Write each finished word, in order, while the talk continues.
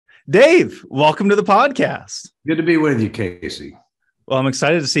Dave, welcome to the podcast. Good to be with you, Casey. Well, I'm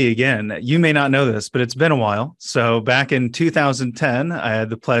excited to see you again. You may not know this, but it's been a while. So back in 2010, I had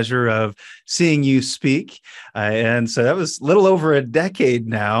the pleasure of seeing you speak. And so that was a little over a decade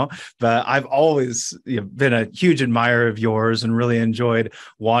now, but I've always been a huge admirer of yours and really enjoyed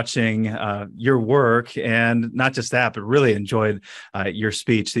watching your work. And not just that, but really enjoyed your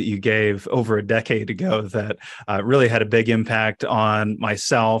speech that you gave over a decade ago that really had a big impact on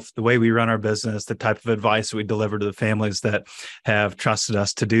myself, the way we run our business, the type of advice that we deliver to the families that have trusted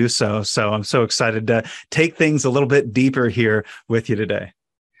us to do so. So I'm so excited to take things a little bit deeper here with you today.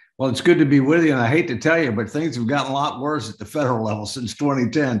 Well, it's good to be with you. And I hate to tell you, but things have gotten a lot worse at the federal level since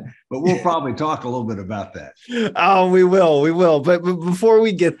 2010. But we'll probably talk a little bit about that. Oh, we will. But before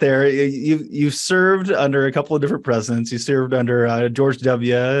we get there, you've served under a couple of different presidents. You served under George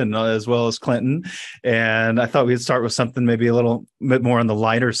W. and as well as Clinton. And I thought we'd start with something maybe a little bit more on the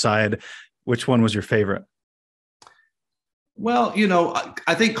lighter side. Which one was your favorite? Well,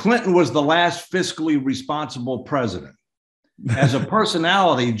 I think Clinton was the last fiscally responsible president. As a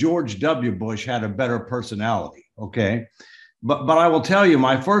personality, George W. Bush had a better personality, okay? But I will tell you,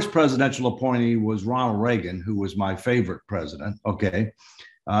 my first presidential appointee was Ronald Reagan, who was my favorite president, okay?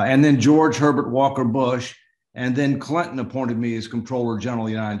 And then George Herbert Walker Bush, and then Clinton appointed me as Comptroller General of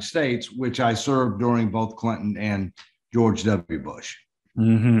the United States, which I served during both Clinton and George W. Bush.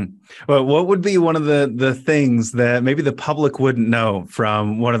 Mm-hmm. Well, what would be one of the things that maybe the public wouldn't know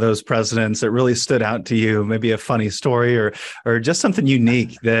from one of those presidents that really stood out to you? Maybe a funny story or just something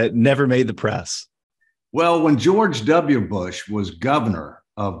unique that never made the press? Well, when George W. Bush was governor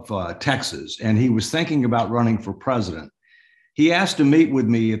of Texas and he was thinking about running for president, he asked to meet with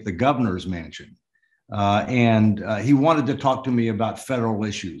me at the governor's mansion. And he wanted to talk to me about federal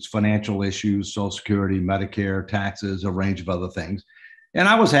issues, financial issues, Social Security, Medicare, taxes, a range of other things. And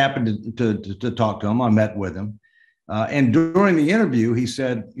I was happy to talk to him. I met with him. And during the interview, he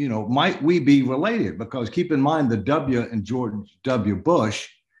said, might we be related? Because keep in mind, the W in George W. Bush,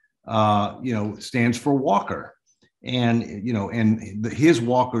 stands for Walker. And, his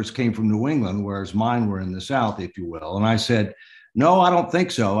Walkers came from New England, whereas mine were in the South, if you will. And I said, no, I don't think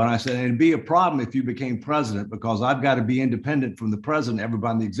so. And I said, it'd be a problem if you became president because I've got to be independent from the president,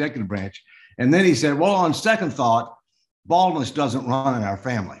 everybody in the executive branch. And then he said, well, on second thought, baldness doesn't run in our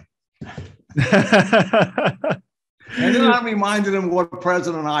family. And then I reminded him what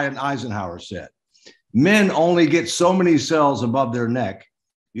President Eisenhower said. Men only get so many cells above their neck.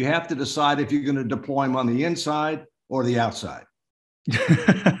 You have to decide if you're going to deploy them on the inside or the outside.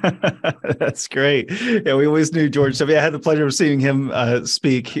 That's great. Yeah, we always knew George W. I had the pleasure of seeing him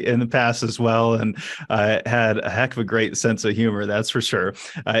speak in the past as well, and had a heck of a great sense of humor, that's for sure.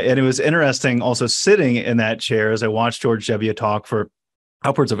 And it was interesting also sitting in that chair as I watched George W. talk for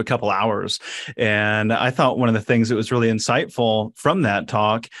upwards of a couple hours. And I thought one of the things that was really insightful from that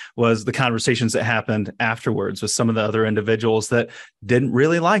talk was the conversations that happened afterwards with some of the other individuals that didn't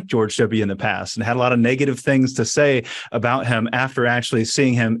really like George W. in the past and had a lot of negative things to say about him after actually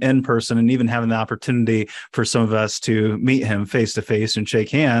seeing him in person and even having the opportunity for some of us to meet him face to face and shake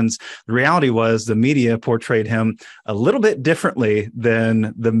hands. The reality was the media portrayed him a little bit differently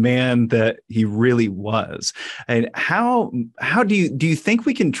than the man that he really was. And how do you think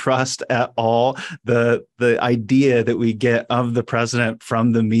we can trust at all the idea that we get of the president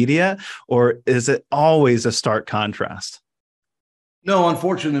from the media, or is it always a stark contrast? No,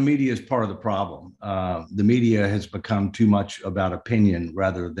 unfortunately, the media is part of the problem. The media has become too much about opinion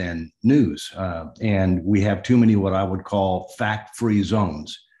rather than news. And we have too many what I would call fact-free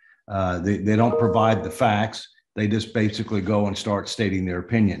zones. They don't provide the facts. They just basically go and start stating their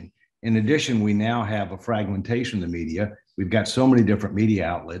opinion. In addition, we now have a fragmentation of the media. We've got so many different media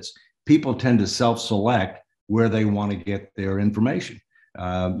outlets. People tend to self-select where they want to get their information.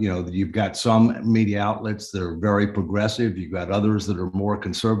 You've got some media outlets that are very progressive. You've got others that are more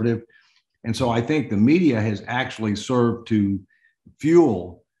conservative. And so I think the media has actually served to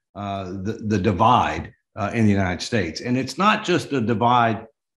fuel the divide in the United States. And it's not just a divide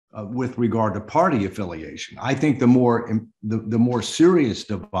with regard to party affiliation. I think the more serious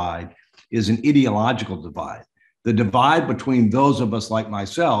divide is an ideological divide. The divide between those of us like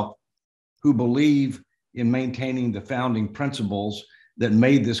myself who believe in maintaining the founding principles that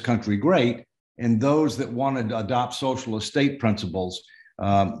made this country great and those that wanted to adopt socialist state principles.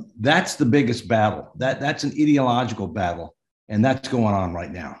 That's the biggest battle. That's an ideological battle, and that's going on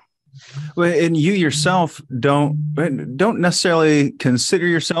right now. Well, and you yourself don't necessarily consider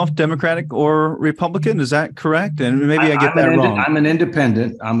yourself Democratic or Republican. Is that correct? And maybe I get that wrong. I'm an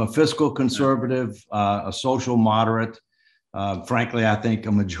independent. I'm a fiscal conservative, a social moderate. Frankly, I think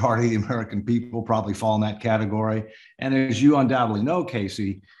a majority of the American people probably fall in that category. And as you undoubtedly know,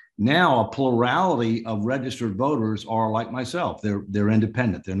 Casey, now a plurality of registered voters are like myself. They're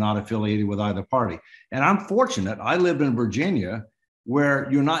independent. They're not affiliated with either party. And I'm fortunate. I live in Virginia, where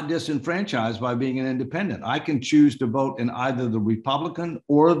you're not disenfranchised by being an independent. I can choose to vote in either the Republican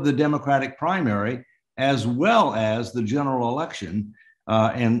or the Democratic primary, as well as the general election.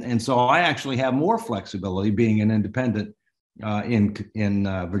 And so I actually have more flexibility being an independent in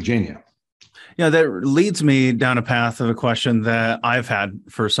Virginia. Yeah, that leads me down a path of a question that I've had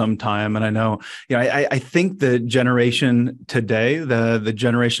for some time. And I know, I think the generation today, the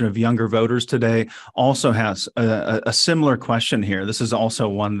generation of younger voters today also has a similar question here. This is also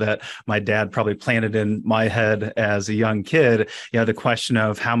one that my dad probably planted in my head as a young kid, the question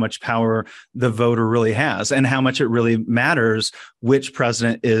of how much power the voter really has and how much it really matters which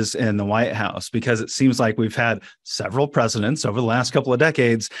president is in the White House, because it seems like we've had several presidents over the last couple of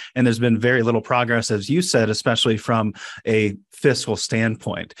decades, and there's been very little progress, as you said, especially from a fiscal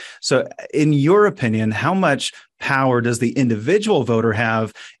standpoint. So in your opinion, how much power does the individual voter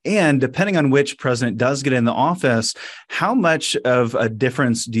have? And depending on which president does get in the office, how much of a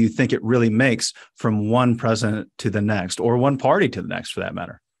difference do you think it really makes from one president to the next, or one party to the next, for that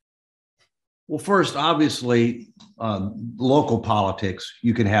matter? Well, first, obviously, local politics,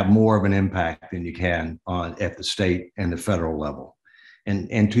 you can have more of an impact than you can at the state and the federal level.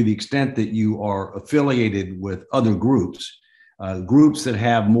 And to the extent that you are affiliated with other groups, groups that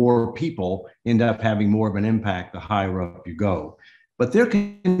have more people end up having more of an impact the higher up you go. But there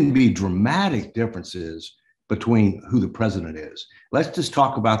can be dramatic differences between who the president is. Let's just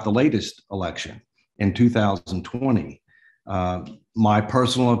talk about the latest election in 2020. My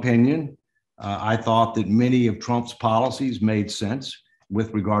personal opinion, I thought that many of Trump's policies made sense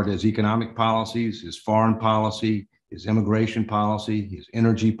with regard to his economic policies, his foreign policy, his immigration policy, his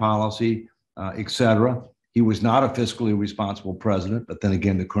energy policy, et cetera. He was not a fiscally responsible president, but then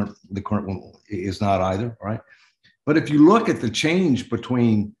again, the current one is not either, right? But if you look at the change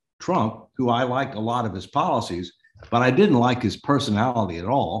between Trump, who I liked a lot of his policies, but I didn't like his personality at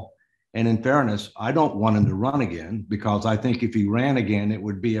all. And in fairness, I don't want him to run again, because I think if he ran again, it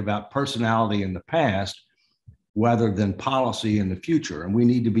would be about personality in the past rather than policy in the future. And we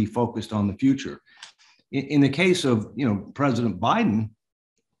need to be focused on the future. In the case of President Biden,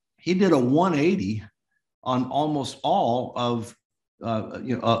 he did a 180 on almost all of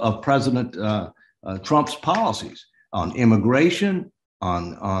President Trump's policies on immigration, on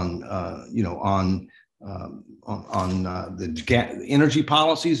the energy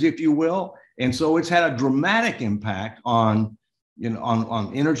policies, if you will. And so it's had a dramatic impact on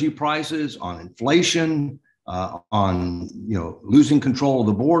energy prices, on inflation, on losing control of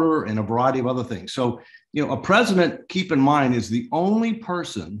the border, and a variety of other things. So a president, keep in mind, is the only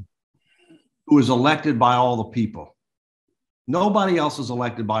person who is elected by all the people. Nobody else is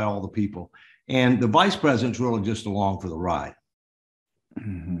elected by all the people. And the vice president's really just along for the ride.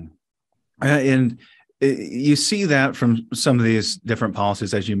 Mm-hmm. And you see that from some of these different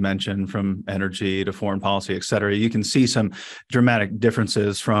policies, as you mentioned, from energy to foreign policy, et cetera. You can see some dramatic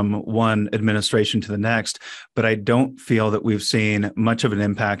differences from one administration to the next, but I don't feel that we've seen much of an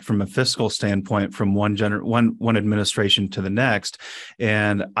impact from a fiscal standpoint from one administration to the next.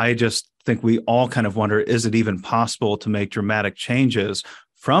 And I just think we all kind of wonder, is it even possible to make dramatic changes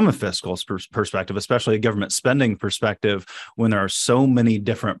from a fiscal perspective, especially a government spending perspective, when there are so many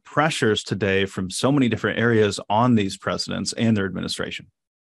different pressures today from so many different areas on these presidents and their administration?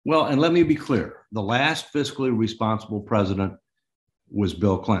 Well, and let me be clear. The last fiscally responsible president was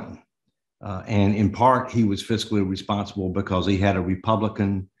Bill Clinton. And in part, he was fiscally responsible because he had a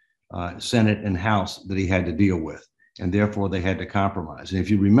Republican Senate and House that he had to deal with, and therefore they had to compromise. And if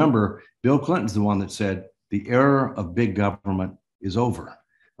you remember, Bill Clinton's the one that said the era of big government is over.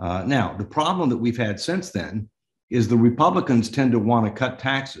 Now, the problem that we've had since then is the Republicans tend to want to cut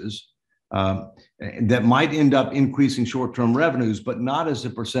taxes that might end up increasing short-term revenues, but not as a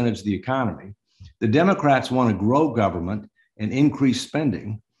percentage of the economy. The Democrats want to grow government and increase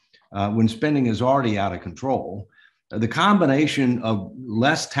spending when spending is already out of control. The combination of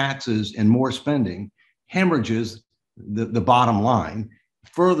less taxes and more spending hemorrhages the bottom line,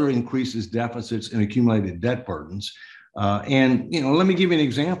 further increases deficits and accumulated debt burdens. And let me give you an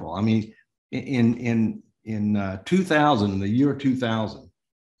example. I mean, in 2000, in the year 2000,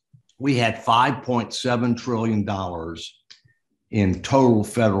 we had $5.7 trillion in total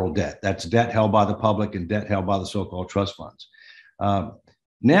federal debt. That's debt held by the public and debt held by the so-called trust funds.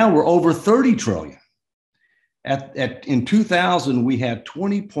 Now we're over 30 trillion. In 2000, we had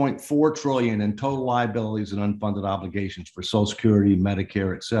 20.4 trillion in total liabilities and unfunded obligations for Social Security,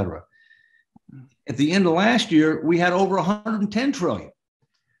 Medicare, et cetera. At the end of last year, we had over 110 trillion.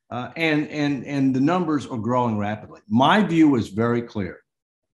 And the numbers are growing rapidly. My view is very clear.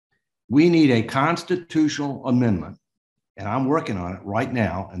 We need a constitutional amendment, and I'm working on it right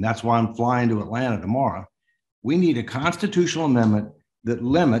now, and that's why I'm flying to Atlanta tomorrow. We need a constitutional amendment that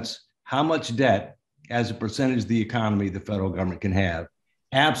limits how much debt as a percentage of the economy the federal government can have,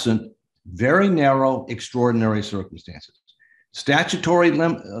 absent very narrow, extraordinary circumstances. Statutory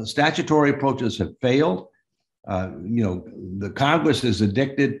approaches have failed. The Congress is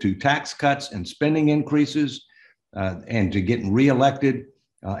addicted to tax cuts and spending increases and to getting reelected.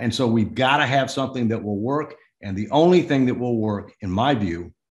 And so we've got to have something that will work. And the only thing that will work, in my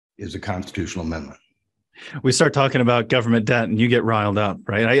view, is a constitutional amendment. We start talking about government debt and you get riled up,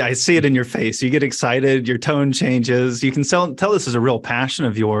 right? I see it in your face. You get excited, your tone changes. You can tell this is a real passion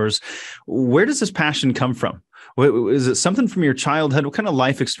of yours. Where does this passion come from? Is it something from your childhood? What kind of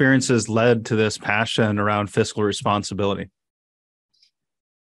life experiences led to this passion around fiscal responsibility?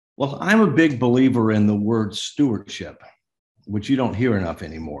 Well, I'm a big believer in the word stewardship, which you don't hear enough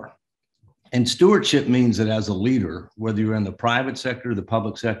anymore. And stewardship means that as a leader, whether you're in the private sector, the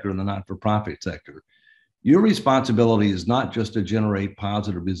public sector, and the not-for-profit sector, your responsibility is not just to generate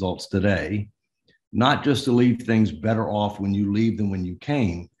positive results today, not just to leave things better off when you leave than when you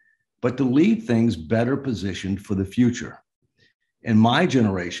came, but to leave things better positioned for the future. And my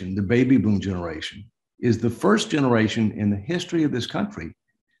generation, the baby boom generation, is the first generation in the history of this country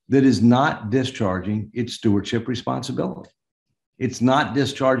that is not discharging its stewardship responsibility. It's not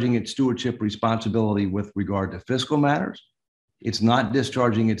discharging its stewardship responsibility with regard to fiscal matters. It's not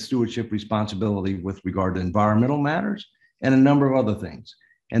discharging its stewardship responsibility with regard to environmental matters and a number of other things.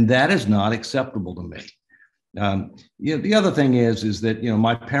 And that is not acceptable to me. The other thing is that,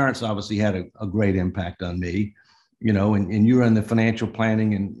 my parents obviously had a great impact on me, and you're in the financial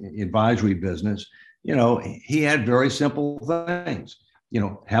planning and advisory business. He had very simple things,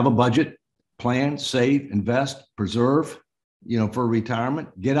 have a budget, plan, save, invest, preserve, for retirement,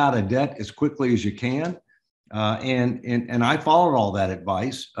 get out of debt as quickly as you can. And I followed all that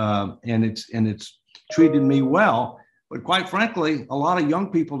advice, and it's treated me well. But quite frankly, a lot of young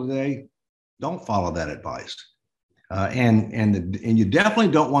people today don't follow that advice, and you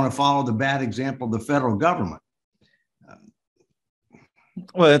definitely don't want to follow the bad example of the federal government.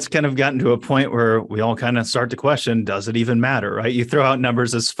 Well, it's kind of gotten to a point where we all kind of start to question, does it even matter, right? You throw out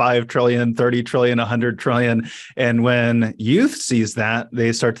numbers as 5 trillion, 30 trillion, 100 trillion. And when youth sees that,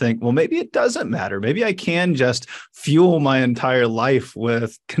 they start to think, well, maybe it doesn't matter. Maybe I can just fuel my entire life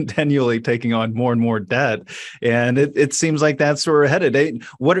with continually taking on more and more debt. And it seems like that's where we're headed.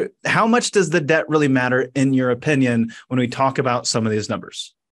 How much does the debt really matter, in your opinion, when we talk about some of these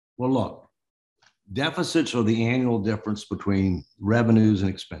numbers? Well, look. Deficits are the annual difference between revenues and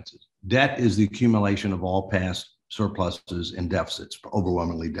expenses. Debt is the accumulation of all past surpluses and deficits,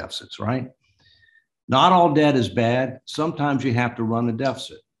 overwhelmingly deficits, right? Not all debt is bad. Sometimes you have to run a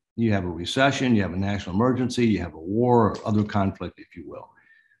deficit. You have a recession, you have a national emergency, you have a war, or other conflict, if you will.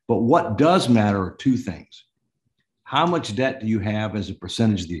 But what does matter are two things. How much debt do you have as a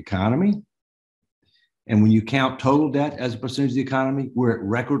percentage of the economy? And when you count total debt as a percentage of the economy, we're at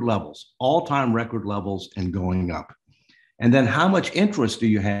record levels, all-time record levels, and going up. And then how much interest do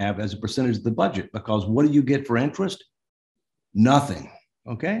you have as a percentage of the budget? Because what do you get for interest? Nothing,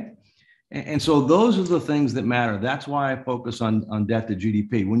 okay? And so those are the things that matter. That's why I focus on debt to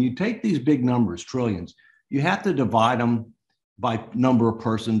GDP. When you take these big numbers, trillions, you have to divide them by number of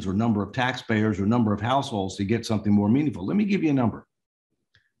persons or number of taxpayers or number of households to get something more meaningful. Let me give you a number.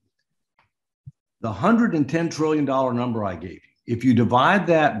 The $110 trillion number I gave you, if you divide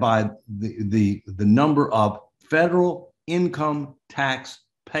that by the number of federal income tax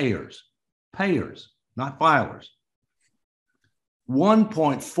payers, not filers,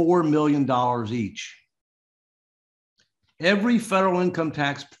 $1.4 million each. Every federal income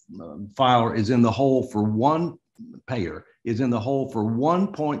tax filer is in the hole for one payer, is in the hole for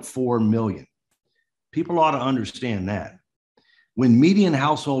 1.4 million. People ought to understand that. When median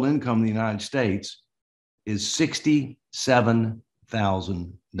household income in the United States is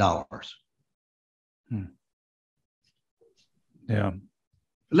 $67,000. Yeah.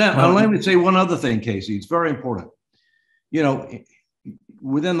 Let me say one other thing, Casey. It's very important.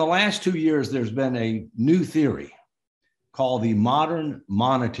 Within the last 2 years, there's been a new theory called the modern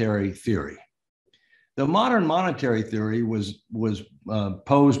monetary theory. The modern monetary theory was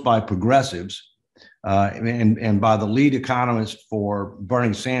posed by progressives and by the lead economist for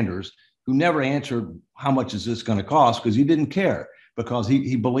Bernie Sanders, who never answered how much is this going to cost, because he didn't care, because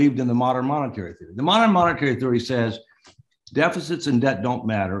he believed in the modern monetary theory. The modern monetary theory says deficits and debt don't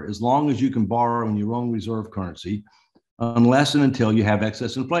matter as long as you can borrow in your own reserve currency, unless and until you have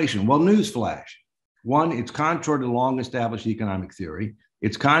excess inflation. Well, newsflash. One, it's contrary to long-established economic theory.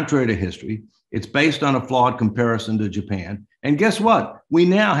 It's contrary to history. It's based on a flawed comparison to Japan. And guess what? We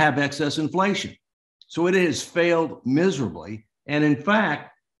now have excess inflation. So it has failed miserably. And in fact,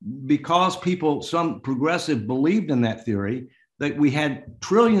 because some progressive believed in that theory, that we had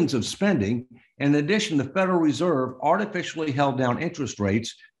trillions of spending. In addition, the Federal Reserve artificially held down interest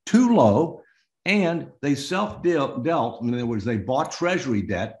rates too low, and they self-dealt. In other words, they bought treasury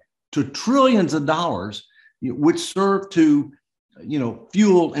debt to trillions of dollars, which served to,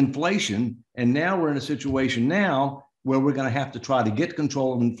 fuel inflation. And now we're in a situation now where we're going to have to try to get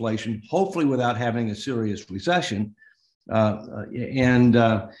control of inflation, hopefully without having a serious recession. So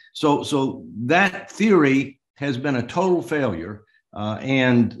that theory has been a total failure.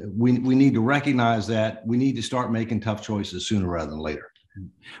 And we need to recognize that. We need to start making tough choices sooner rather than later.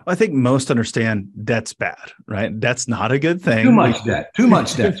 I think most understand debt's bad, right? Debt's not a good thing. Too much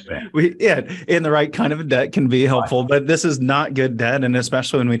debt's bad. In the right kind of debt can be helpful, but this is not good debt. And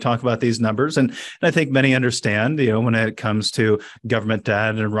especially when we talk about these numbers, and I think many understand, when it comes to government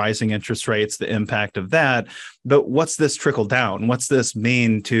debt and rising interest rates, the impact of that. But what's this trickle down? What's this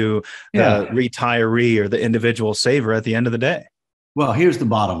mean to the retiree or the individual saver at the end of the day? Well, here's the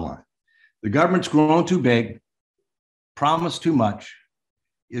bottom line. The government's grown too big, promised too much,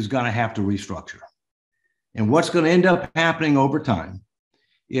 is going to have to restructure. And what's going to end up happening over time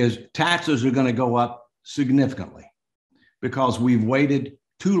is taxes are going to go up significantly because we've waited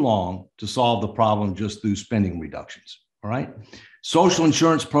too long to solve the problem just through spending reductions. All right. Social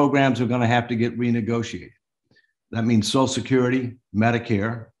insurance programs are going to have to get renegotiated. That means Social Security,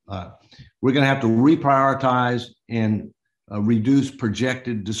 Medicare. We're going to have to reprioritize and reduce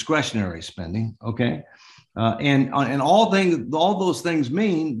projected discretionary spending. Okay. And all those things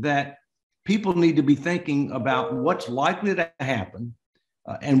mean that people need to be thinking about what's likely to happen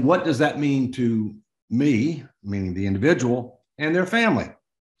and what does that mean to me, meaning the individual, and their family.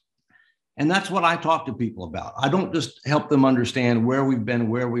 And that's what I talk to people about. I don't just help them understand where we've been,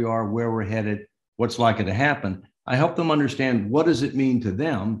 where we are, where we're headed, what's likely to happen. I help them understand what does it mean to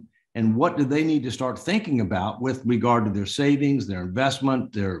them and what do they need to start thinking about with regard to their savings, their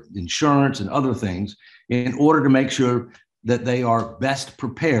investment, their insurance, and other things in order to make sure that they are best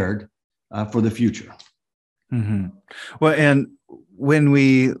prepared for the future. Mm-hmm. Well, and when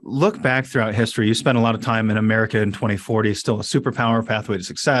we look back throughout history, you spent a lot of time in America in 2040, still a superpower, pathway to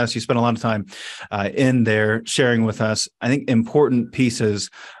success. You spent a lot of time in there sharing with us, I think, important pieces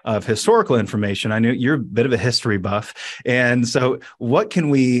of historical information. I know you're a bit of a history buff. And so what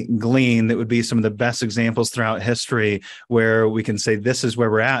can we glean that would be some of the best examples throughout history where we can say this is where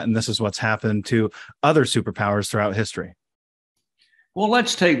we're at and this is what's happened to other superpowers throughout history? Well,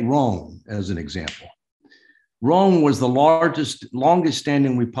 let's take Rome as an example. Rome was the longest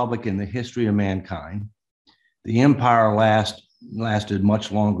standing republic in the history of mankind. The empire lasted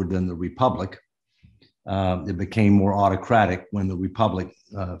much longer than the republic. It became more autocratic when the republic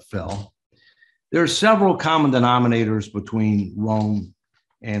fell. There are several common denominators between Rome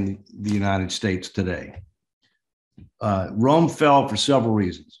and the United States today. Rome fell for several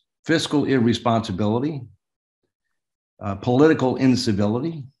reasons: fiscal irresponsibility, political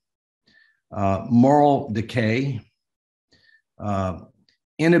incivility, moral decay,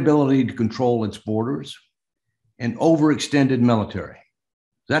 inability to control its borders, and overextended military.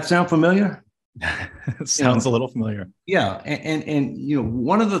 Does that sound familiar? It sounds a little familiar. Yeah, and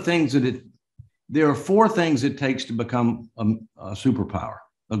one of the things there are four things it takes to become a superpower,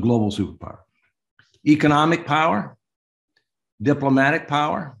 a global superpower: economic power, diplomatic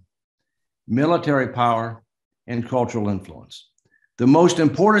power, military power, and cultural influence. The most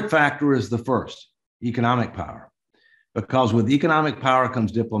important factor is the first, economic power, because with economic power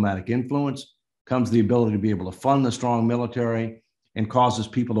comes diplomatic influence, comes the ability to be able to fund the strong military, and causes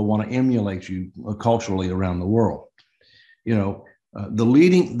people to want to emulate you culturally around the world. The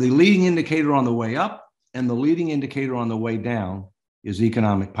leading indicator on the way up and the leading indicator on the way down is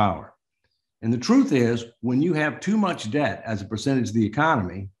economic power. And the truth is, when you have too much debt as a percentage of the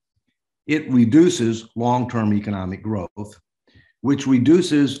economy, it reduces long-term economic growth, which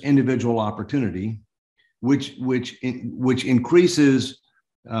reduces individual opportunity, which increases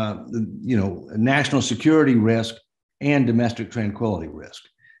national security risk and domestic tranquility risk.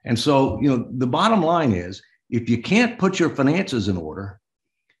 And so, the bottom line is, if you can't put your finances in order,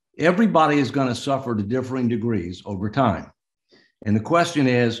 everybody is going to suffer to differing degrees over time. And the question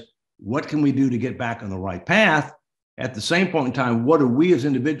is, What can we do to get back on the right path? At the same point in time, what do we as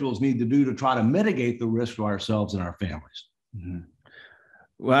individuals need to do to try to mitigate the risk to ourselves and our families? Mm-hmm.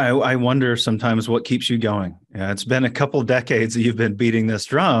 Well, I wonder sometimes what keeps you going. It's been a couple decades that you've been beating this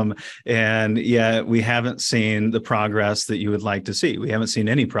drum, and yet we haven't seen the progress that you would like to see. We haven't seen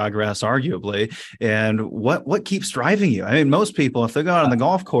any progress, arguably. And what keeps driving you? I mean, most people, if they go out on the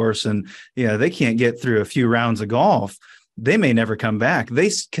golf course and they can't get through a few rounds of golf, they may never come back.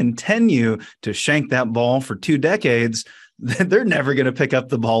 They continue to shank that ball for 2 decades. They're never going to pick up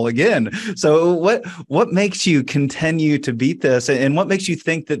the ball again. So what makes you continue to beat this? And what makes you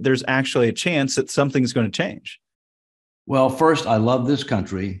think that there's actually a chance that something's going to change? Well, first, I love this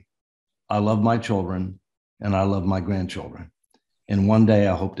country. I love my children, and I love my grandchildren. And one day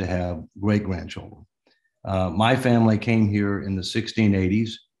I hope to have great grandchildren. My family came here in the 1680s.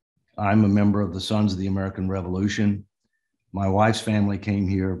 I'm a member of the Sons of the American Revolution. My wife's family came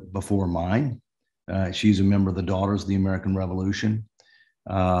here before mine. She's a member of the Daughters of the American Revolution.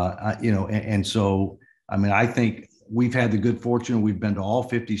 And so, I mean, I think we've had the good fortune. We've been to all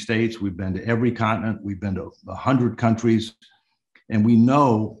 50 states. We've been to every continent. We've been to 100 countries. And we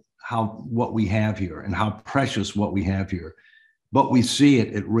know what we have here and how precious what we have here. But we see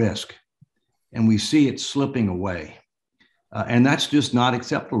it at risk, and we see it slipping away. And that's just not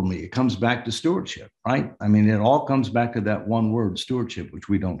acceptable to me. It comes back to stewardship, right? I mean, it all comes back to that one word, stewardship, which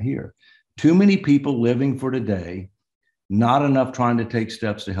we don't hear. Too many people living for today, not enough trying to take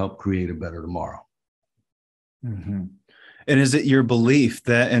steps to help create a better tomorrow. Mm-hmm. And is it your belief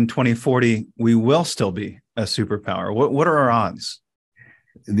that in 2040, we will still be a superpower? What are our odds?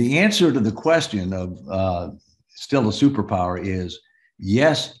 The answer to the question of still a superpower is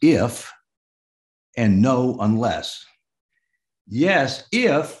yes, if, and no, unless. Yes,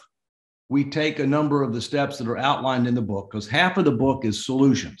 if we take a number of the steps that are outlined in the book, because half of the book is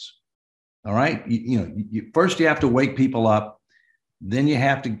solutions. All right. First, you have to wake people up. Then you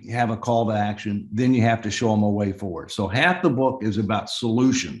have to have a call to action. Then you have to show them a way forward. So half the book is about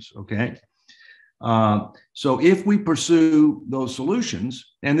solutions. OK. So if we pursue those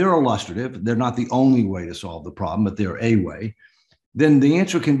solutions, and they're illustrative, they're not the only way to solve the problem, but they're a way, then the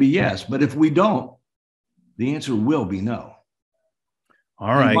answer can be yes. But if we don't, the answer will be no.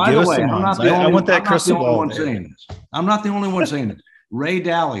 All right. Give us some odds. I want that crystal ball. I'm not the only one saying this. Ray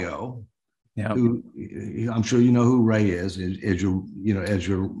Dalio, who I'm sure you know who Ray is, as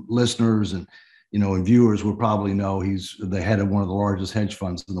your listeners and viewers will probably know, he's the head of one of the largest hedge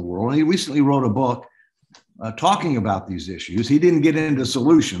funds in the world. And he recently wrote a book talking about these issues. He didn't get into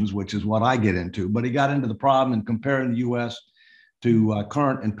solutions, which is what I get into, but he got into the problem and comparing the U.S. to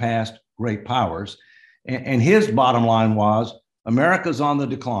current and past great powers. And his bottom line was, America's on the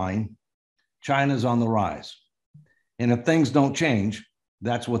decline, China's on the rise. And if things don't change,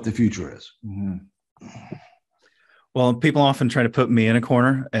 that's what the future is. Mm-hmm. Well, people often try to put me in a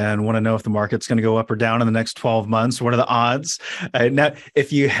corner and want to know if the market's going to go up or down in the next 12 months. What are the odds? Now,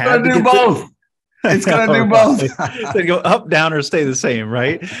 if you had to do both, it's going to do both. They go up, down, or stay the same,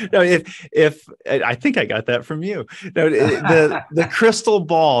 right? No, if I think I got that from you. No, the crystal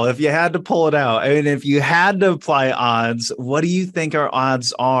ball. If you had to pull it out, I mean, if you had to apply odds, what do you think our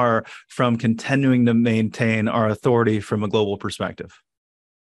odds are from continuing to maintain our authority from a global perspective?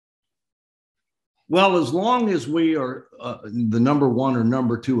 Well, as long as we are the number 1 or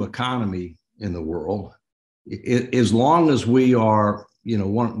number 2 economy in the world, as long as we are,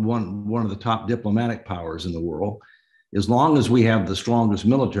 one of the top diplomatic powers in the world, as long as we have the strongest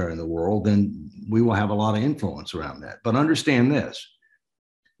military in the world, then we will have a lot of influence around that. But understand this,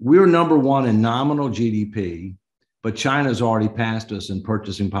 we're number 1 in nominal GDP, but China's already passed us in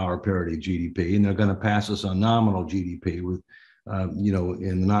purchasing power parity GDP, and they're going to pass us on nominal GDP with,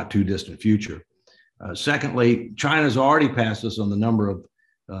 in the not too distant future. Secondly, China's already passed us on the number of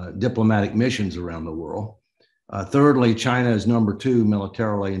diplomatic missions around the world. Thirdly, China is number 2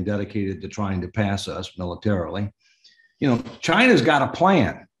 militarily and dedicated to trying to pass us militarily. China's got a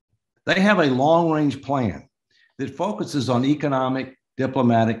plan. They have a long-range plan that focuses on economic,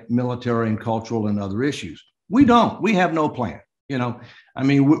 diplomatic, military, and cultural and other issues. We don't. We have no plan. We're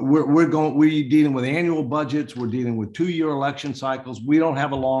dealing with annual budgets. We're dealing with 2-year election cycles. We don't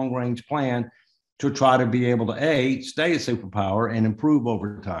have a long-range plan to try to be able to stay a superpower and improve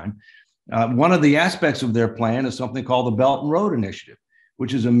over time. One of the aspects of their plan is something called the Belt and Road Initiative,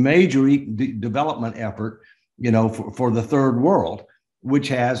 which is a major development effort, for the third world, which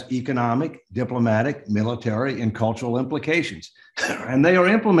has economic, diplomatic, military, and cultural implications. And they are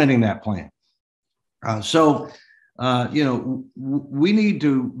implementing that plan. So We need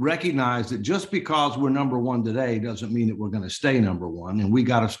to recognize that just because we're number one today doesn't mean that we're going to stay number one. And we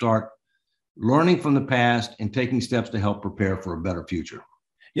got to start learning from the past and taking steps to help prepare for a better future.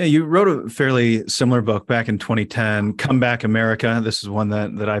 Yeah, you wrote a fairly similar book back in 2010, Come Back America. This is one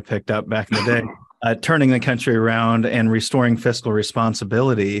that I picked up back in the day, turning the country around and restoring fiscal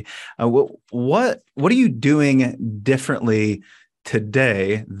responsibility. What are you doing differently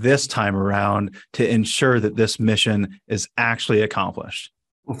today, this time around, to ensure that this mission is actually accomplished?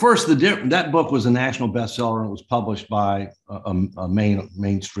 Well, first, that book was a national bestseller, and it was published by a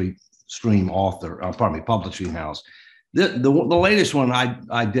mainstream author, publishing house. The latest one I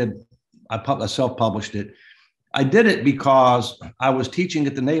self-published it. I did it because I was teaching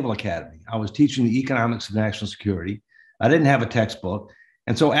at the Naval Academy. I was teaching the economics of national security. I didn't have a textbook.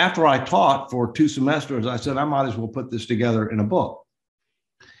 And so after I taught for 2 semesters, I said, I might as well put this together in a book.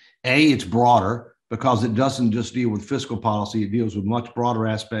 It's broader because it doesn't just deal with fiscal policy. It deals with much broader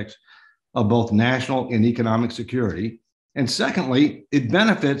aspects of both national and economic security. And secondly, it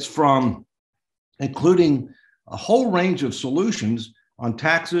benefits from including a whole range of solutions on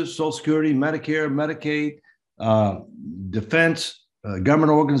taxes, Social Security, Medicare, Medicaid, defense,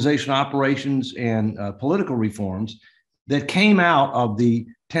 government organization operations, and political reforms that came out of the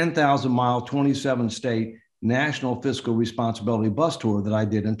 10,000-mile, 27-state National Fiscal Responsibility Bus Tour that I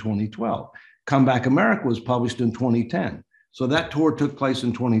did in 2012. Come Back America was published in 2010. So that tour took place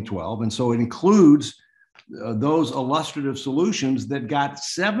in 2012. And so it includes those illustrative solutions that got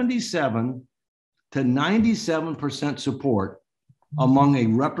 77 to 97% support among a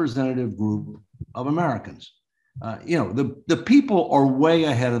representative group of Americans. The people are way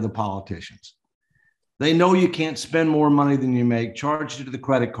ahead of the politicians. They know you can't spend more money than you make, charge it to the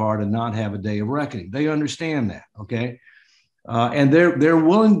credit card, and not have a day of reckoning. They understand that, okay? And they're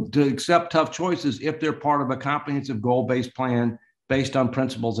willing to accept tough choices if they're part of a comprehensive goal-based plan based on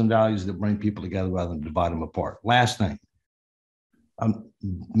principles and values that bring people together rather than divide them apart. Last thing.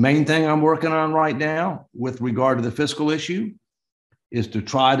 Main thing I'm working on right now with regard to the fiscal issue is to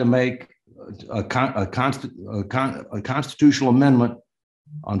try to make a constitutional amendment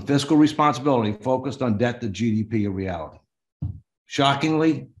on fiscal responsibility focused on debt to GDP a reality.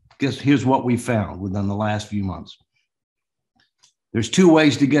 Shockingly, here's what we found within the last few months. There's 2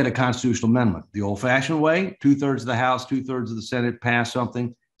 ways to get a constitutional amendment. The old-fashioned way, 2/3 of the House, 2/3 of the Senate pass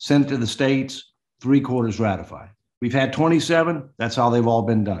something, send it to the states, 3/4 ratify. We've had 27. That's how they've all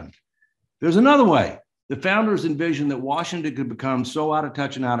been done. There's another way. The founders envisioned that Washington could become so out of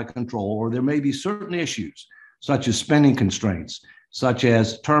touch and out of control, or there may be certain issues, such as spending constraints, such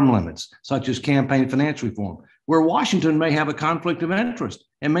as term limits, such as campaign finance reform, where Washington may have a conflict of interest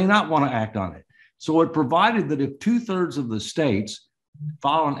and may not want to act on it. So it provided that if 2/3 of the states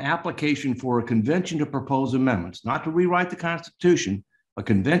file an application for a convention to propose amendments, not to rewrite the Constitution, a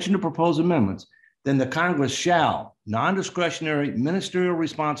convention to propose amendments, then the Congress shall, non-discretionary ministerial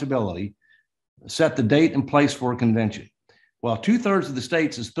responsibility, set the date and place for a convention. Well, 2/3 of the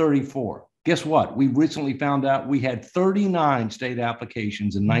states is 34. Guess what? We recently found out we had 39 state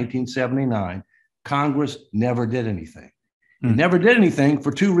applications in 1979. Congress never did anything. It never did anything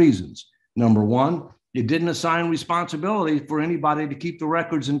for 2 reasons. Number one, it didn't assign responsibility for anybody to keep the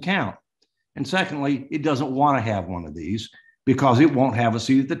records and count. And secondly, it doesn't want to have one of these because it won't have a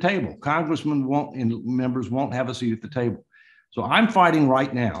seat at the table. Congressmen won't and members won't have a seat at the table. So I'm fighting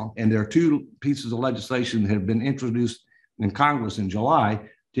right now, and there are 2 pieces of legislation that have been introduced in Congress in July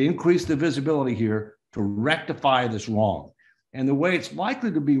to increase the visibility here to rectify this wrong. And the way it's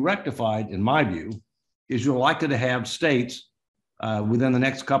likely to be rectified, in my view, is you're likely to have states within the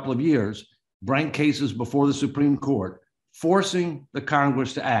next couple of years bring cases before the Supreme Court, forcing the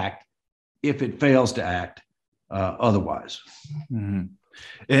Congress to act if it fails to act otherwise. Mm-hmm.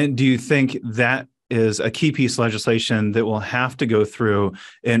 And do you think that is a key piece of legislation that will have to go through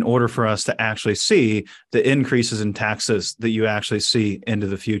in order for us to actually see the increases in taxes that you actually see into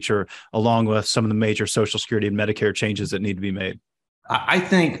the future, along with some of the major Social Security and Medicare changes that need to be made? I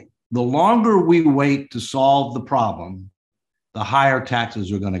think the longer we wait to solve the problem, the higher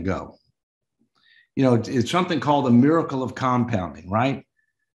taxes are going to go. It's something called the miracle of compounding, right?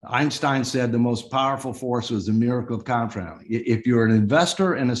 Einstein said the most powerful force is the miracle of compounding. If you're an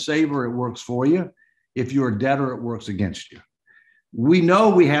investor and a saver, it works for you. If you're a debtor, it works against you. We know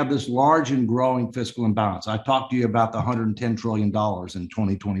we have this large and growing fiscal imbalance. I talked to you about the $110 trillion in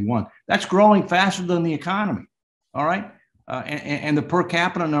 2021. That's growing faster than the economy, all right? And the per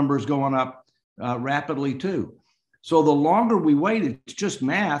capita number is going up rapidly too. So the longer we wait, it's just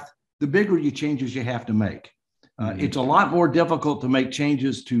math, the bigger changes you have to make. It's a lot more difficult to make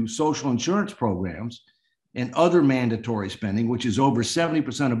changes to social insurance programs and other mandatory spending, which is over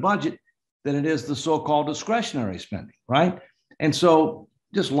 70% of budget, than it is the so-called discretionary spending, right? And so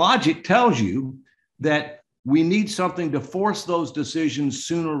just logic tells you that we need something to force those decisions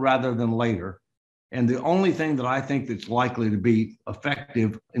sooner rather than later. And the only thing that I think that's likely to be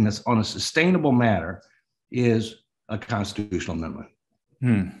effective in this on a sustainable manner is a constitutional amendment.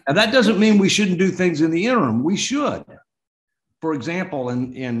 And that doesn't mean we shouldn't do things in the interim. We should. For example,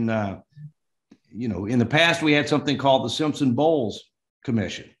 in the past, we had something called the Simpson-Bowles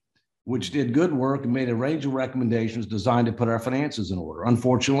Commission, which did good work and made a range of recommendations designed to put our finances in order.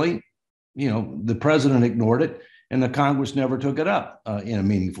 Unfortunately, the president ignored it, and the Congress never took it up in a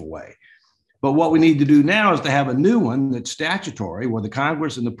meaningful way. But what we need to do now is to have a new one that's statutory, where the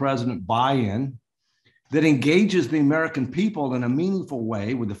Congress and the president buy in, that engages the American people in a meaningful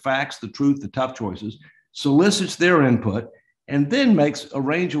way with the facts, the truth, the tough choices, solicits their input, and then makes a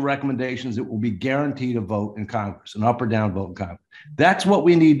range of recommendations that will be guaranteed a vote in Congress, an up or down vote in Congress. That's what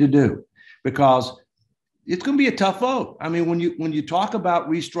we need to do, because it's going to be a tough vote. I mean, when you talk about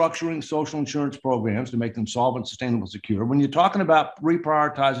restructuring social insurance programs to make them solvent, sustainable, secure, when you're talking about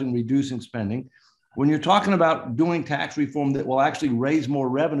reprioritizing, reducing spending, when you're talking about doing tax reform that will actually raise more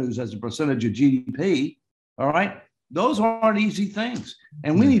revenues as a percentage of GDP, all right, those aren't easy things.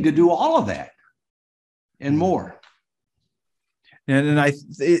 And we need to do all of that and more. And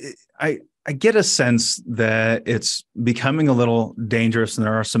I get a sense that it's becoming a little dangerous, and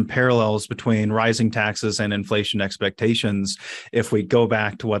there are some parallels between rising taxes and inflation expectations. If we go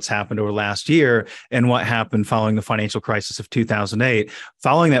back to what's happened over last year and what happened following the financial crisis of 2008,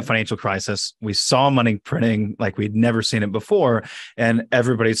 following that financial crisis, we saw money printing like we'd never seen it before. And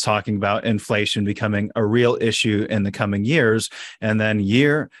everybody's talking about inflation becoming a real issue in the coming years. And then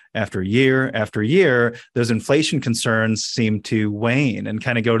year after year after year, those inflation concerns seem to wane and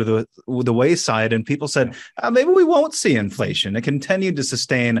kind of go to the wayside. And people said, maybe we won't see inflation. It continued to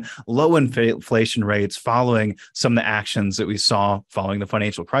sustain low inflation rates following some of the actions that we saw following the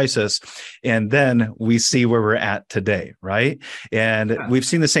financial crisis. And then we see where we're at today, right? And we've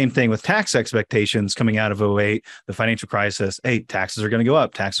seen the same thing with tax expectations coming out of 2008, the financial crisis. Hey, taxes are going to go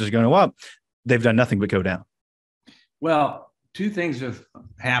up. Taxes are going to go up. They've done nothing but go down. Well, two things have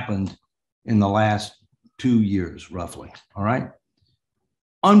happened in the last 2 years, roughly. All right.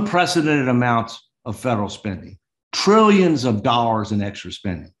 Unprecedented amounts of federal spending, trillions of dollars in extra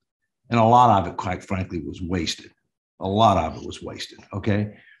spending. And a lot of it, quite frankly, was wasted. A lot of it was wasted.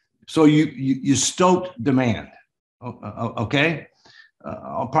 Okay. So you stoked demand. Okay.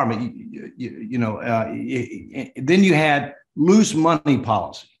 Pardon me. Then you had loose money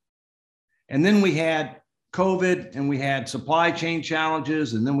policy. And then we had COVID, and we had supply chain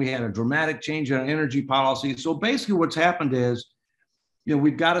challenges, and then we had a dramatic change in our energy policy. So basically what's happened is,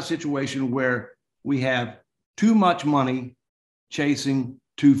 we've got a situation where we have too much money chasing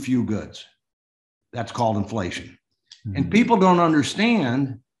too few goods. That's called inflation. Mm-hmm. And people don't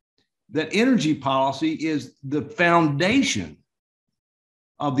understand that energy policy is the foundation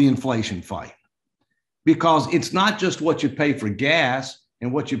of the inflation fight, because it's not just what you pay for gas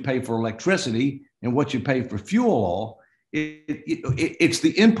and what you pay for electricity and what you pay for fuel oil. It's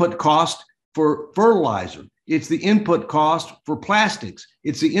the input cost for fertilizer. It's the input cost for plastics.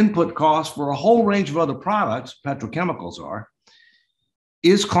 It's the input cost for a whole range of other products, petrochemicals are.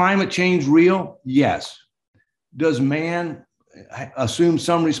 Is climate change real? Yes. Does man assume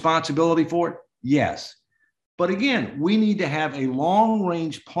some responsibility for it? Yes. But again, we need to have a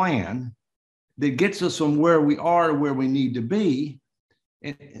long-range plan that gets us from where we are to where we need to be.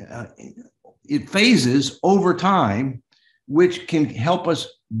 It phases over time, which can help us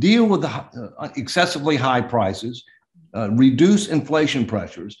deal with the excessively high prices, reduce inflation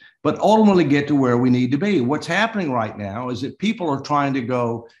pressures, but ultimately get to where we need to be. What's happening right now is that people are trying to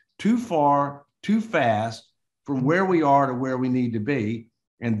go too far, too fast from where we are to where we need to be.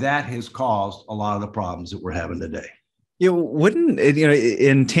 And that has caused a lot of the problems that we're having today. Wouldn't it,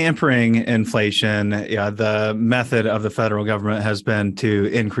 in tampering inflation, the method of the federal government has been to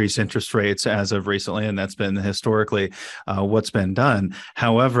increase interest rates as of recently, and that's been historically what's been done.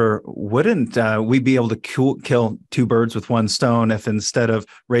 However, wouldn't we be able to kill two birds with one stone if instead of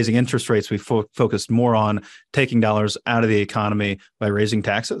raising interest rates, we focused more on taking dollars out of the economy by raising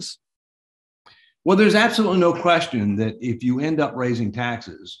taxes? Well, there's absolutely no question that if you end up raising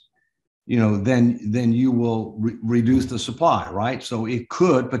taxes, then you will reduce the supply, right? So it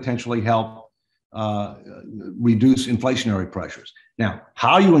could potentially help reduce inflationary pressures. Now,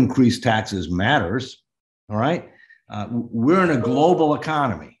 how you increase taxes matters, all right? We're in a global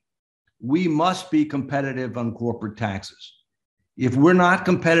economy. We must be competitive on corporate taxes. If we're not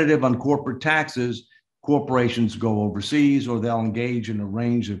competitive on corporate taxes, corporations go overseas, or they'll engage in a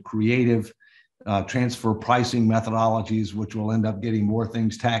range of creative transfer pricing methodologies, which will end up getting more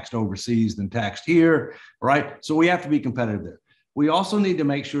things taxed overseas than taxed here, right? So we have to be competitive there. We also need to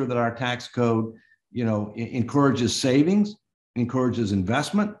make sure that our tax code, encourages savings, encourages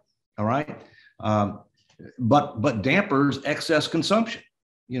investment, all right? But dampers excess consumption,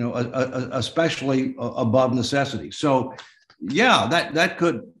 especially above necessity. So yeah, that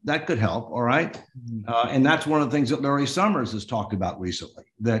could help, all right? And that's one of the things that Larry Summers has talked about recently,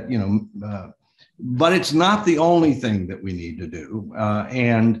 that, but it's not the only thing that we need to do.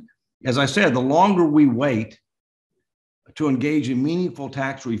 And as I said, the longer we wait to engage in meaningful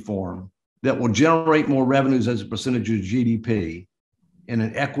tax reform that will generate more revenues as a percentage of GDP in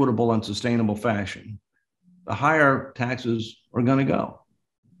an equitable and sustainable fashion, the higher taxes are going to go.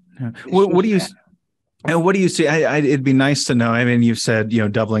 What do you see? It'd be nice to know. I mean, you've said,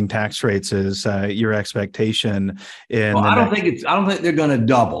 doubling tax rates is your expectation. I don't think they're going to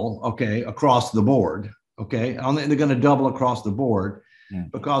double, okay, across the board. Okay. I don't think they're going to double across the board,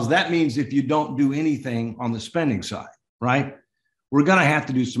 because that means if you don't do anything on the spending side, right, we're going to have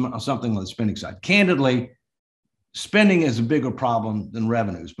to do something on the spending side. Candidly, spending is a bigger problem than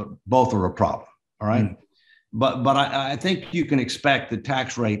revenues, but both are a problem. All right. But I think you can expect the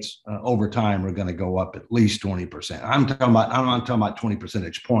tax rates over time are going to go up at least 20%. I'm not talking about 20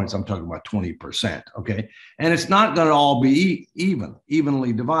 percentage points. I'm talking about 20%. Okay. And it's not going to all be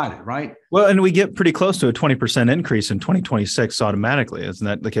evenly divided, right? Well, and we get pretty close to a 20% increase in 2026 automatically. Isn't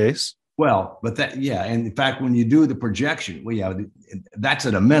that the case? Well, but and in fact, when you do the projection, that's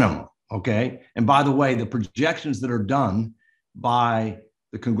at a minimum. Okay. And by the way, the projections that are done by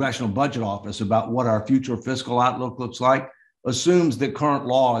the Congressional Budget Office about what our future fiscal outlook looks like assumes that current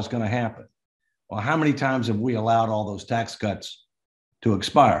law is going to happen. Well, how many times have we allowed all those tax cuts to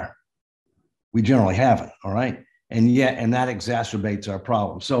expire? We generally haven't, all right? And that exacerbates our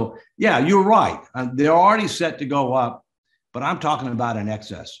problem. So yeah, you're right. They're already set to go up, but I'm talking about an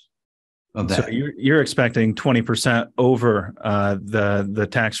excess of that. So you're expecting 20% over the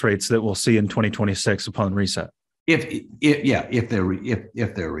tax rates that we'll see in 2026 upon reset. If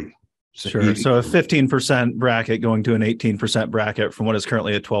they're sure. So a 15% bracket going to an 18% bracket from what is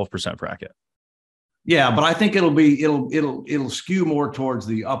currently a 12% bracket. Yeah, but I think it'll skew more towards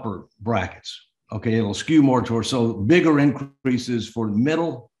the upper brackets. Okay, it'll skew more towards, so bigger increases for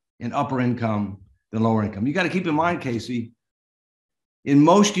middle and upper income than lower income. You got to keep in mind, Casey, in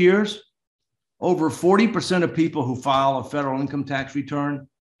most years, over 40% of people who file a federal income tax return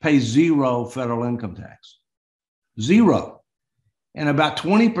pay zero federal income tax. Zero. And about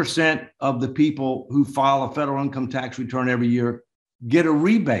 20% of the people who file a federal income tax return every year get a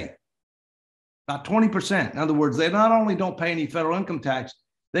rebate. About 20%. In other words, they not only don't pay any federal income tax,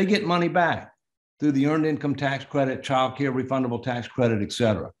 they get money back through the earned income tax credit, child care refundable tax credit, et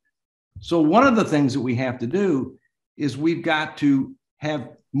cetera. So one of the things that we have to do is we've got to have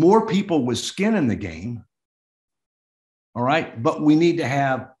more people with skin in the game. All right. But we need to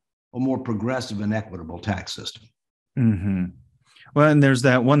have a more progressive and equitable tax system. Mm-hmm. Well, and there's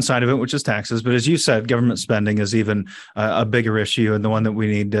that one side of it, which is taxes. But as you said, government spending is even a bigger issue, and the one that we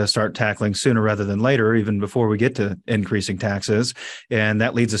need to start tackling sooner rather than later, even before we get to increasing taxes. And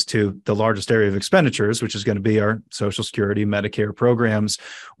that leads us to the largest area of expenditures, which is going to be our Social Security, Medicare programs.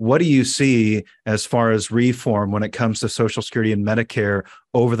 What do you see as far as reform when it comes to Social Security and Medicare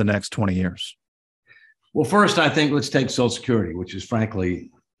over the next 20 years? Well, first, I think let's take Social Security, which is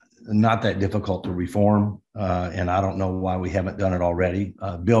frankly not that difficult to reform. And I don't know why we haven't done it already.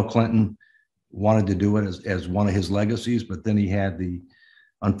 Bill Clinton wanted to do it as one of his legacies, but then he had the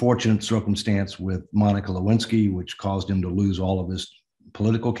unfortunate circumstance with Monica Lewinsky, which caused him to lose all of his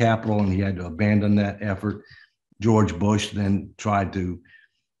political capital, and he had to abandon that effort. George Bush then tried to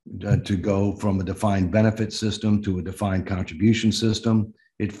go from a defined benefit system to a defined contribution system.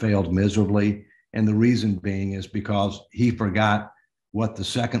 It failed miserably. And the reason being is because he forgot what the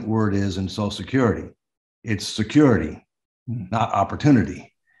second word is in Social Security. It's security, not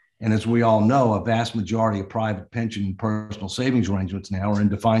opportunity. And as we all know, a vast majority of private pension and personal savings arrangements now are in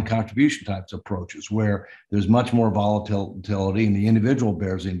defined contribution types of approaches, where there's much more volatility and the individual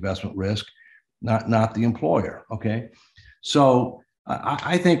bears the investment risk, not the employer. Okay. So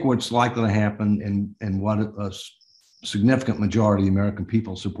I think what's likely to happen, and what a significant majority of the American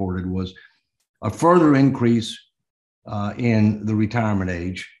people supported, was a further increase in the retirement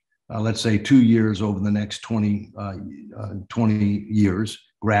age, let's say 2 years over the next 20 years,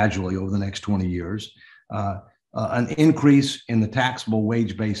 gradually over the next 20 years, an increase in the taxable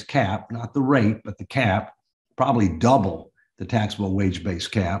wage-based cap, not the rate, but the cap, probably double the taxable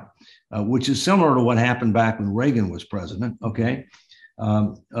wage-based cap, which is similar to what happened back when Reagan was president, okay?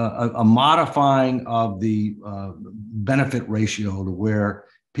 A modifying of the benefit ratio to where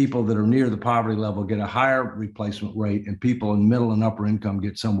people that are near the poverty level get a higher replacement rate and people in middle and upper income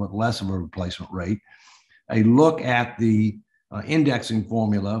get somewhat less of a replacement rate. A look at the indexing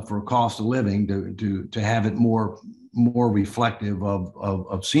formula for cost of living to have it more reflective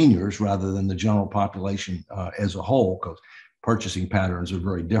of seniors rather than the general population as a whole, because purchasing patterns are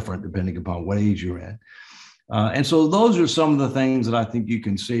very different depending upon what age you're in. And so those are some of the things that I think you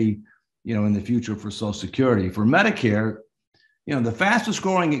can see, in the future for Social Security. For Medicare, the fastest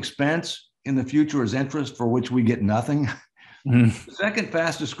growing expense in the future is interest, for which we get nothing. The second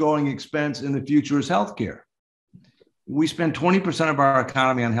fastest growing expense in the future is healthcare. We spend 20% of our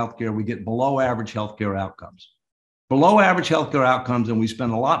economy on healthcare. We get below average healthcare outcomes. Below average healthcare outcomes, and we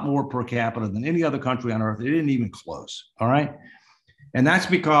spend a lot more per capita than any other country on earth. It isn't even close, all right? And that's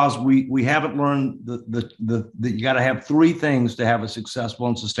because we haven't learned that you got to have three things to have a successful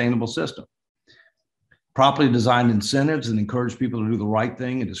and sustainable system. Properly designed incentives that encourage people to do the right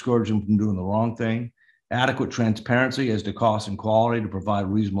thing and discourage them from doing the wrong thing. Adequate transparency as to cost and quality to provide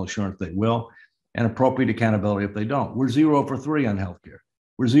reasonable assurance they will, and appropriate accountability if they don't. We're 0 for 3 on healthcare.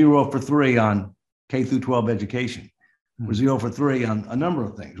 We're 0 for 3 on K through 12 education. We're 0 for 3 on a number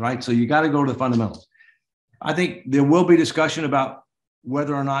of things, right? So you got to go to the fundamentals. I think there will be discussion about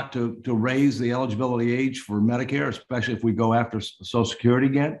whether or not to raise the eligibility age for Medicare, especially if we go after Social Security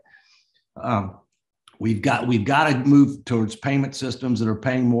again. We've got to move towards payment systems that are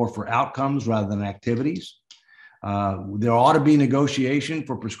paying more for outcomes rather than activities. There ought to be negotiation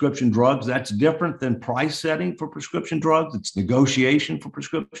for prescription drugs. That's different than price setting for prescription drugs. It's negotiation for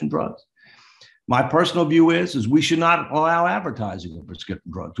prescription drugs. My personal view is we should not allow advertising of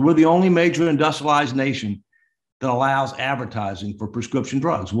prescription drugs. We're the only major industrialized nation that allows advertising for prescription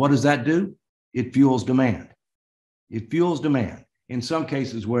drugs. What does that do? It fuels demand. It fuels demand in some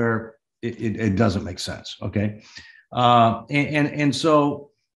cases where it doesn't make sense, okay? And so,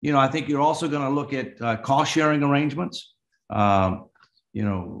 I think you're also going to look at cost sharing arrangements. Right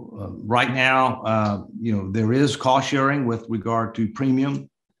now, there is cost sharing with regard to premium,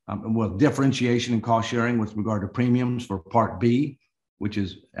 differentiation in cost sharing with regard to premiums for Part B, which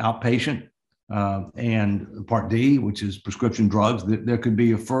is outpatient, and Part D, which is prescription drugs. There could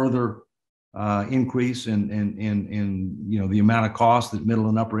be a further increase in the amount of cost that middle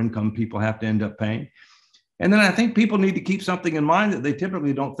and upper income people have to end up paying. And then I think people need to keep something in mind that they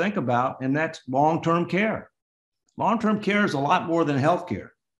typically don't think about, and that's long-term care. Long-term care is a lot more than healthcare.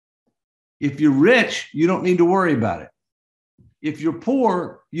 If you're rich, you don't need to worry about it. If you're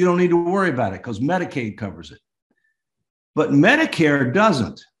poor, you don't need to worry about it because Medicaid covers it. But Medicare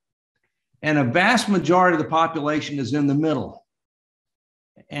doesn't. And a vast majority of the population is in the middle.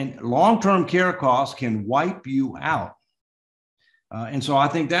 And long-term care costs can wipe you out. And so I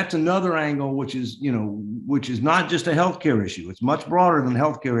think that's another angle, which is not just a healthcare issue. It's much broader than a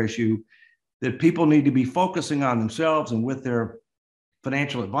healthcare issue that people need to be focusing on themselves and with their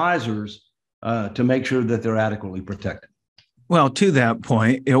financial advisors to make sure that they're adequately protected. Well, to that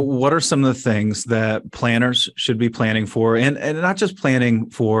point, what are some of the things that planners should be planning for, and not just planning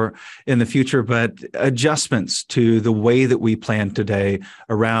for in the future, but adjustments to the way that we plan today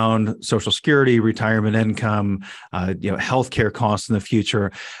around Social Security, retirement income, healthcare costs in the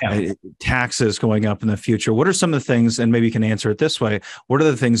future, taxes going up in the future? What are some of the things, and maybe you can answer it this way, what are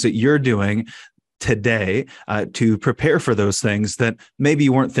the things that you're doing today to prepare for those things that maybe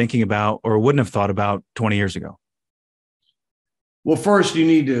you weren't thinking about or wouldn't have thought about 20 years ago? Well, first, you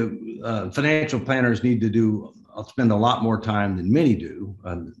need to, financial planners need to spend a lot more time than many do,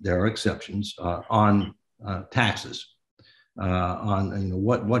 there are exceptions, on taxes, on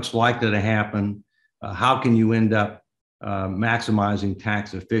what's likely to happen, how can you end up maximizing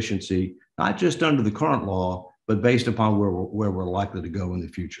tax efficiency, not just under the current law, but based upon where we're likely to go in the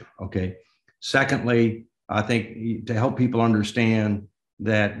future, okay? Secondly, I think to help people understand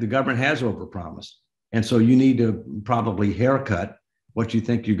that the government has overpromised. And so you need to probably haircut what you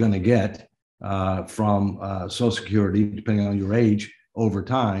think you're going to get from Social Security, depending on your age, over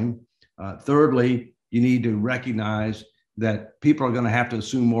time. Thirdly, you need to recognize that people are going to have to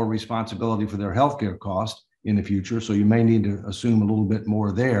assume more responsibility for their healthcare costs in the future. So you may need to assume a little bit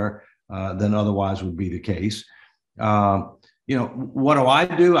more there than otherwise would be the case. What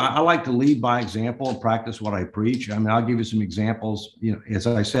do? I like to lead by example and practice what I preach. I mean, I'll give you some examples. As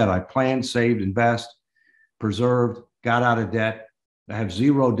I said, I planned, saved, invest, preserved, got out of debt. I have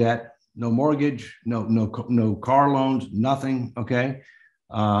zero debt, no mortgage, no car loans, nothing. Okay.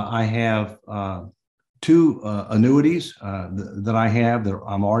 I have two annuities that I have that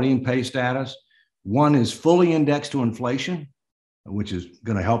I'm already in pay status. One is fully indexed to inflation, which is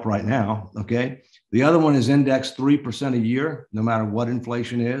going to help right now. Okay. The other one is indexed 3% a year, no matter what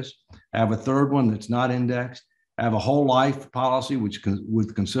inflation is. I have a third one that's not indexed. I have a whole life policy,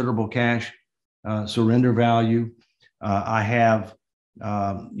 with considerable cash surrender value. I have,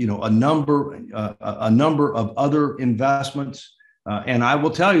 a number of other investments, and I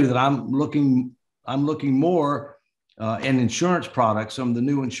will tell you that I'm looking more in insurance products, some of the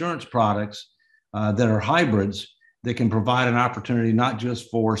new insurance products that are hybrids that can provide an opportunity not just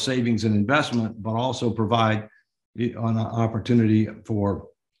for savings and investment, but also provide an opportunity for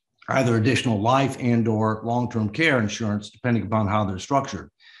either additional life and or long-term care insurance, depending upon how they're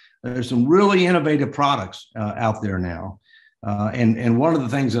structured. There's some really innovative products out there now. And one of the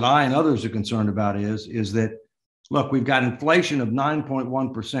things that I and others are concerned about is that, look, we've got inflation of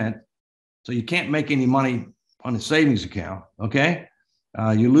 9.1%. So you can't make any money on a savings account, okay?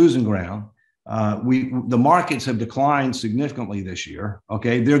 You're losing ground. The markets have declined significantly this year,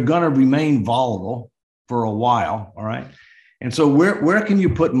 okay? They're going to remain volatile for a while, all right? And so where can you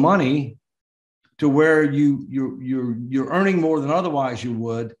put money to where you're earning more than otherwise you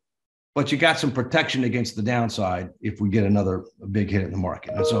would, but you got some protection against the downside if we get another big hit in the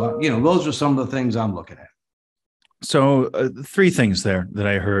market? And so, those are some of the things I'm looking at. So three things there that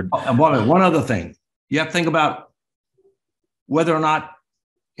I heard. One other thing. You have to think about whether or not,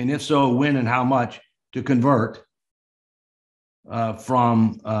 and if so, when and how much to convert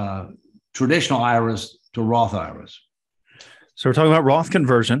from traditional IRAs to Roth IRAs. So we're talking about Roth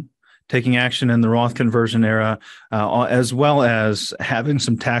conversion, taking action in the Roth conversion era, as well as having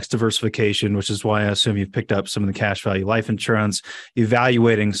some tax diversification, which is why I assume you've picked up some of the cash value life insurance,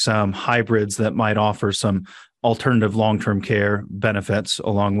 evaluating some hybrids that might offer some alternative long-term care benefits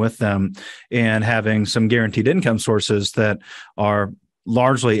along with them, and having some guaranteed income sources that are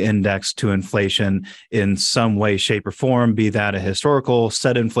largely indexed to inflation in some way, shape, or form, be that a historical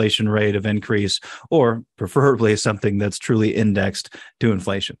set inflation rate of increase, or preferably something that's truly indexed to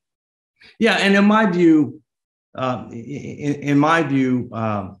inflation. Yeah, and in my view, I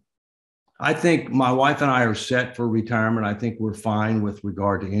think my wife and I are set for retirement. I think we're fine with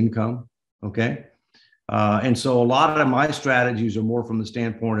regard to income. Okay. And so a lot of my strategies are more from the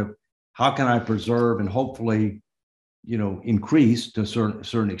standpoint of how can I preserve and hopefully, increase to a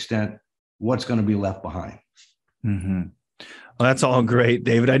certain extent what's going to be left behind. Mm-hmm. Well, that's all great,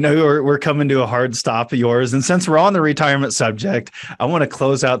 David. I know we're coming to a hard stop of yours. And since we're on the retirement subject, I want to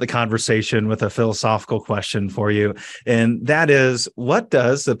close out the conversation with a philosophical question for you. And that is, what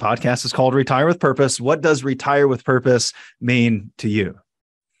does, the podcast is called Retire with Purpose, what does retire with purpose mean to you?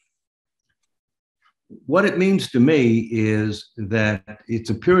 What it means to me is that it's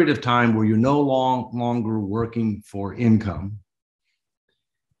a period of time where you're no longer working for income,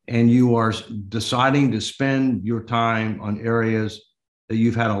 and you are deciding to spend your time on areas that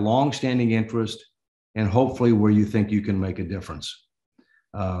you've had a long-standing interest and hopefully where you think you can make a difference.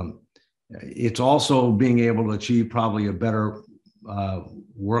 It's also being able to achieve probably a better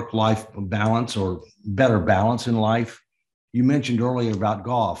work-life balance or better balance in life. You mentioned earlier about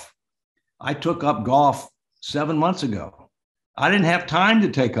golf. I took up golf 7 months ago. I didn't have time to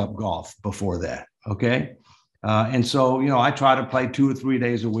take up golf before that. Okay. And so, I try to play 2 or 3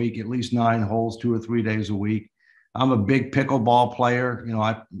 days a week, at least 9 holes, 2 or 3 days a week. I'm a big pickleball player.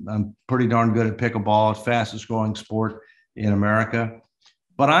 I'm pretty darn good at pickleball. It's fastest growing sport in America.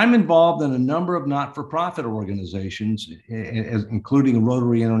 But I'm involved in a number of not-for-profit organizations, including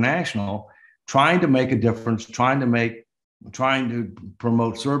Rotary International, trying to make a difference, trying to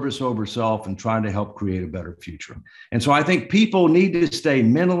promote service over self and trying to help create a better future. And so I think people need to stay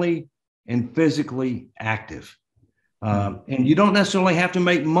mentally and physically active. And you don't necessarily have to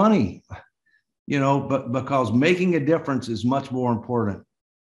make money, but because making a difference is much more important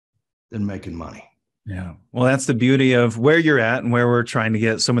than making money. Yeah. Well, that's the beauty of where you're at and where we're trying to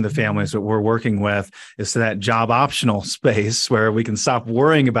get some of the families that we're working with is to that job optional space where we can stop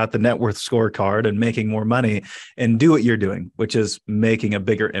worrying about the net worth scorecard and making more money and do what you're doing, which is making a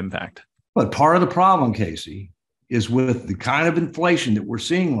bigger impact. But part of the problem, Casey, is with the kind of inflation that we're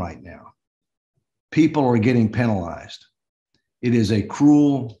seeing right now, people are getting penalized. It is a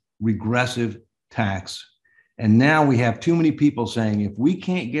cruel, regressive tax. And now we have too many people saying, if we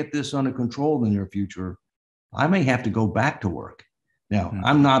can't get this under control in the near future, I may have to go back to work. Now,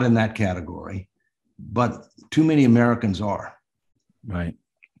 I'm not in that category, but too many Americans are. Right.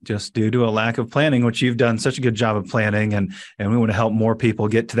 Just due to a lack of planning, which you've done such a good job of planning, and we want to help more people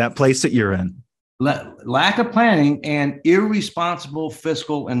get to that place that you're in. Lack of planning and irresponsible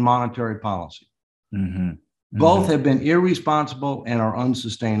fiscal and monetary policy. Mm-hmm. Both have been irresponsible and are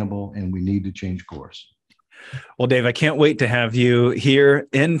unsustainable, and we need to change course. Well, Dave, I can't wait to have you here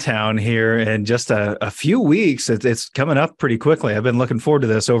in town here in just a few weeks. It's coming up pretty quickly. I've been looking forward to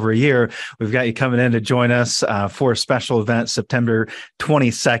this over a year. We've got you coming in to join us for a special event September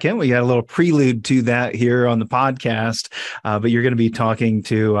 22nd. We got a little prelude to that here on the podcast, but you're going to be talking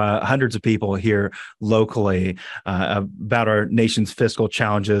to hundreds of people here locally about our nation's fiscal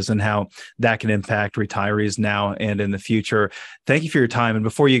challenges and how that can impact retirees now and in the future. Thank you for your time. And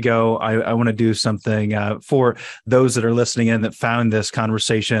before you go, I want to do something for those that are listening in that found this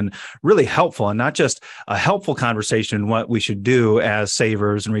conversation really helpful, and not just a helpful conversation, what we should do as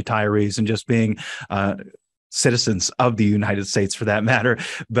savers and retirees and just being citizens of the United States for that matter,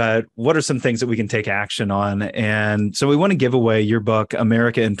 but what are some things that we can take action on? And so we want to give away your book,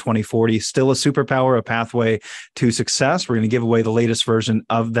 America in 2040, Still a Superpower, A Pathway to Success. We're going to give away the latest version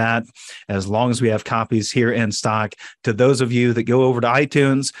of that as long as we have copies here in stock to those of you that go over to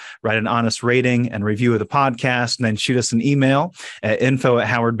iTunes, write an honest rating and review of the podcast, and then shoot us an email at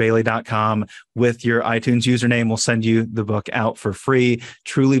info@howardbailey.com with your iTunes username. We'll send you the book out for free.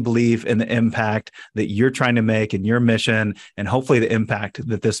 Truly believe in the impact that you're trying to make in your mission, and hopefully the impact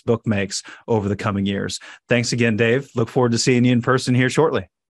that this book makes over the coming years. Thanks again, Dave. Look forward to seeing you in person here shortly.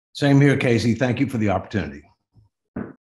 Same here, Casey. Thank you for the opportunity.